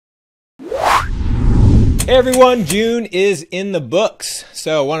Hey everyone, June is in the books.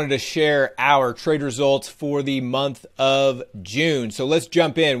 So I wanted to share our trade results for the month of June. So let's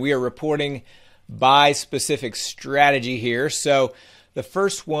jump in. We are reporting by specific strategy here. So the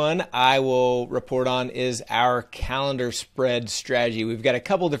first one I will report on is our calendar spread strategy. We've got a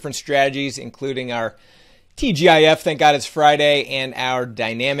couple different strategies, including our TGIF, thank God it's Friday, and our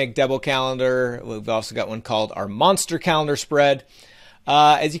dynamic double calendar. We've also got one called our monster calendar spread.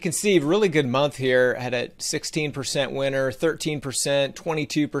 As you can see, really good month here. Had a 16% winner, 13%,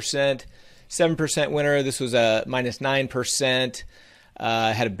 22%, 7% winner. This was a minus 9%.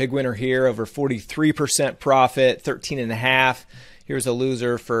 Had a big winner here, over 43% profit, 13.5. Here's a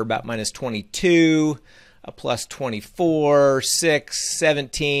loser for about minus 22, a plus 24, 6,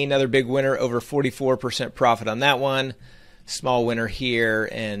 17. Another big winner, over 44% profit on that one. Small winner here,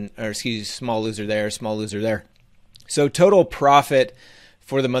 small loser there, small loser there. So total profit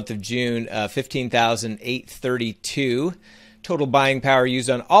for the month of June, 15,832. Total buying power used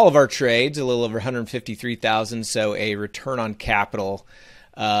on all of our trades, a little over 153,000. So a return on capital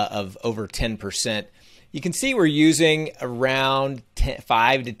of over 10%. You can see we're using around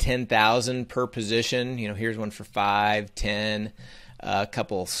 5 to 10,000 per position. You know, here's one for 5, 10. A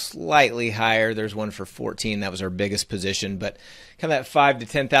couple slightly higher. There's one for 14. That was our biggest position, but kind of that 5 to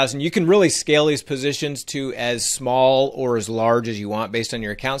 10,000. You can really scale these positions to as small or as large as you want based on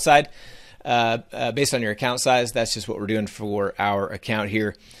your account size. Based on your account size, that's just what we're doing for our account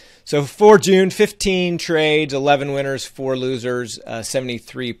here. So for June, 15 trades, 11 winners, 4 losers,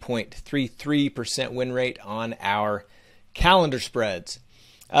 73.33% win rate on our calendar spreads.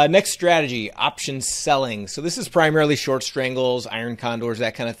 Next strategy, option selling. So this is primarily short strangles, iron condors,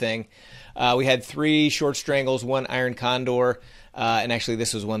 that kind of thing. We had 3 short strangles, 1 iron condor, and actually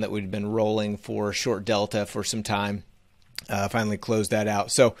this was one that we'd been rolling for short delta for some time. Finally closed that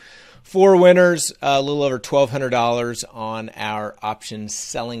out. So 4 winners, a little over $1,200 on our option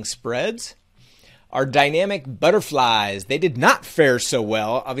selling spreads. Our dynamic butterflies, they did not fare so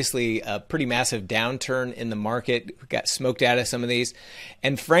well. Obviously, a pretty massive downturn in the market. We got smoked out of some of these.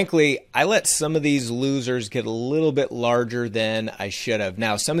 And frankly, I let some of these losers get a little bit larger than I should have.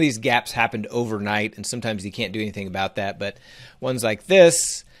 Now, some of these gaps happened overnight, and sometimes you can't do anything about that. But ones like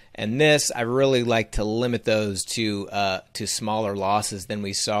this and this, I really like to limit those to smaller losses than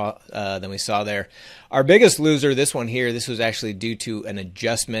we saw there. Our biggest loser, this one here, this was actually due to an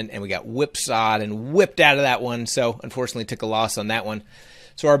adjustment, and we got whipsawed and whipped out of that one. So unfortunately, took a loss on that one.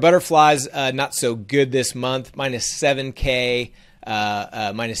 So our butterflies, not so good this month, minus 7K,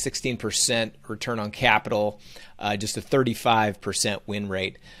 minus 16% return on capital, just a 35% win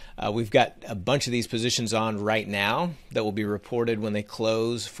rate. We've got a bunch of these positions on right now that will be reported when they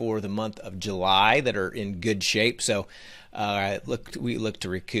close for the month of July that are in good shape. So we look to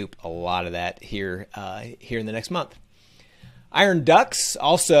recoup a lot of that here in the next month. Iron ducks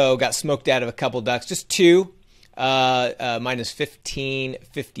also got smoked out of a couple ducks, just 2, minus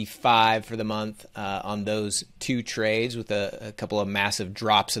 15.55 for the month on those 2 trades with a couple of massive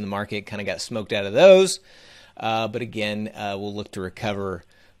drops in the market. Kind of got smoked out of those. But again, we'll look to recover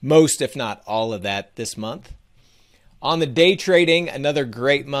most, if not all of that this month. On the day trading, another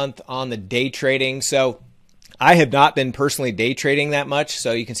great month on the day trading. So I have not been personally day trading that much.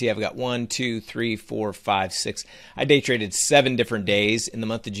 So you can see I've got 1, 2, 3, 4, 5, 6. I day traded 7 different days in the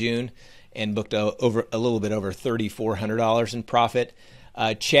month of June and booked a little bit over $3,400 in profit.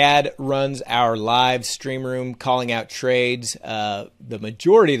 Chad runs our live stream room calling out trades the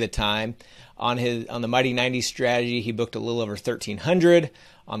majority of the time. On the Mighty 90 strategy, he booked a little over $1,300.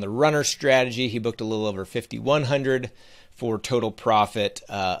 On the runner strategy, he booked a little over $5,100 for total profit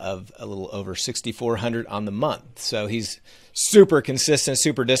of a little over $6,400 on the month. So he's super consistent,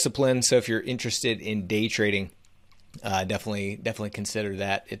 super disciplined. So if you're interested in day trading, definitely consider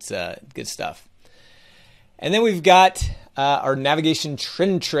that. It's good stuff. And then we've got our navigation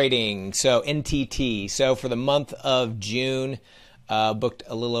trend trading, so NTT. So for the month of June, booked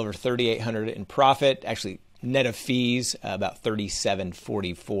a little over $3,800 in profit. Actually, net of fees, about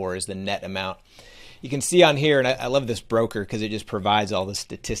 $3,744 is the net amount. You can see on here, and I love this broker because it just provides all the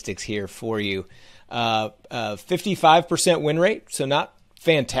statistics here for you. 55% win rate, so not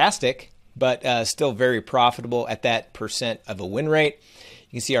fantastic, but still very profitable at that percent of a win rate.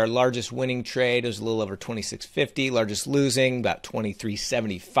 You can see our largest winning trade was a little over $2,650. Largest losing, about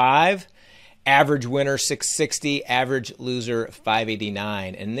 $2,375. Average winner, $660. Average loser, $589.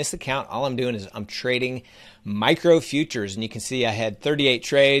 And in this account, all I'm doing is I'm trading micro futures. And you can see I had 38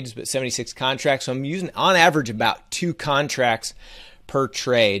 trades, but 76 contracts. So I'm using, on average, about 2 contracts per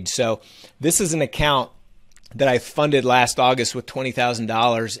trade. So this is an account that I funded last August with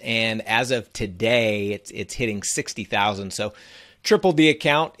 $20,000, and as of today, it's hitting $60,000. So tripled the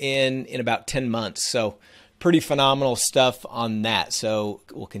account in about 10 months. So pretty phenomenal stuff on that. So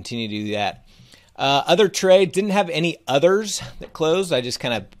we'll continue to do that. Other trade, didn't have any others that closed. I just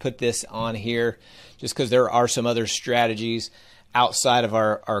kind of put this on here just because there are some other strategies outside of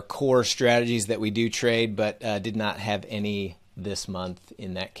our core strategies that we do trade, but did not have any this month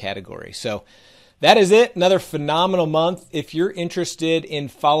in that category. So that is it. Another phenomenal month. If you're interested in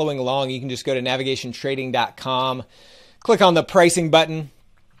following along, you can just go to NavigationTrading.com, click on the pricing button,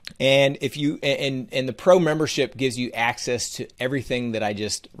 and if you and the pro membership gives you access to everything that I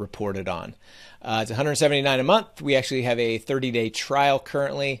just reported on. It's $179 a month. We actually have a 30-day trial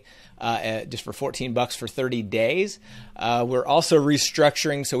currently, just for $14 for 30 days. We're also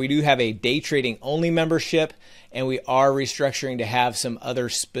restructuring, so we do have a day trading only membership, and we are restructuring to have some other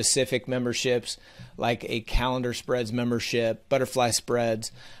specific memberships like a calendar spreads membership, butterfly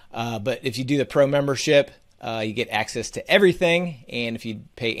spreads. But if you do the pro membership, you get access to everything, and if you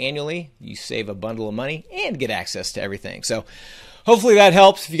pay annually, you save a bundle of money and get access to everything. So hopefully that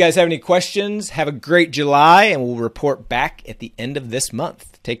helps. If you guys have any questions, have a great July, and we'll report back at the end of this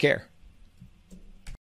month. Take care.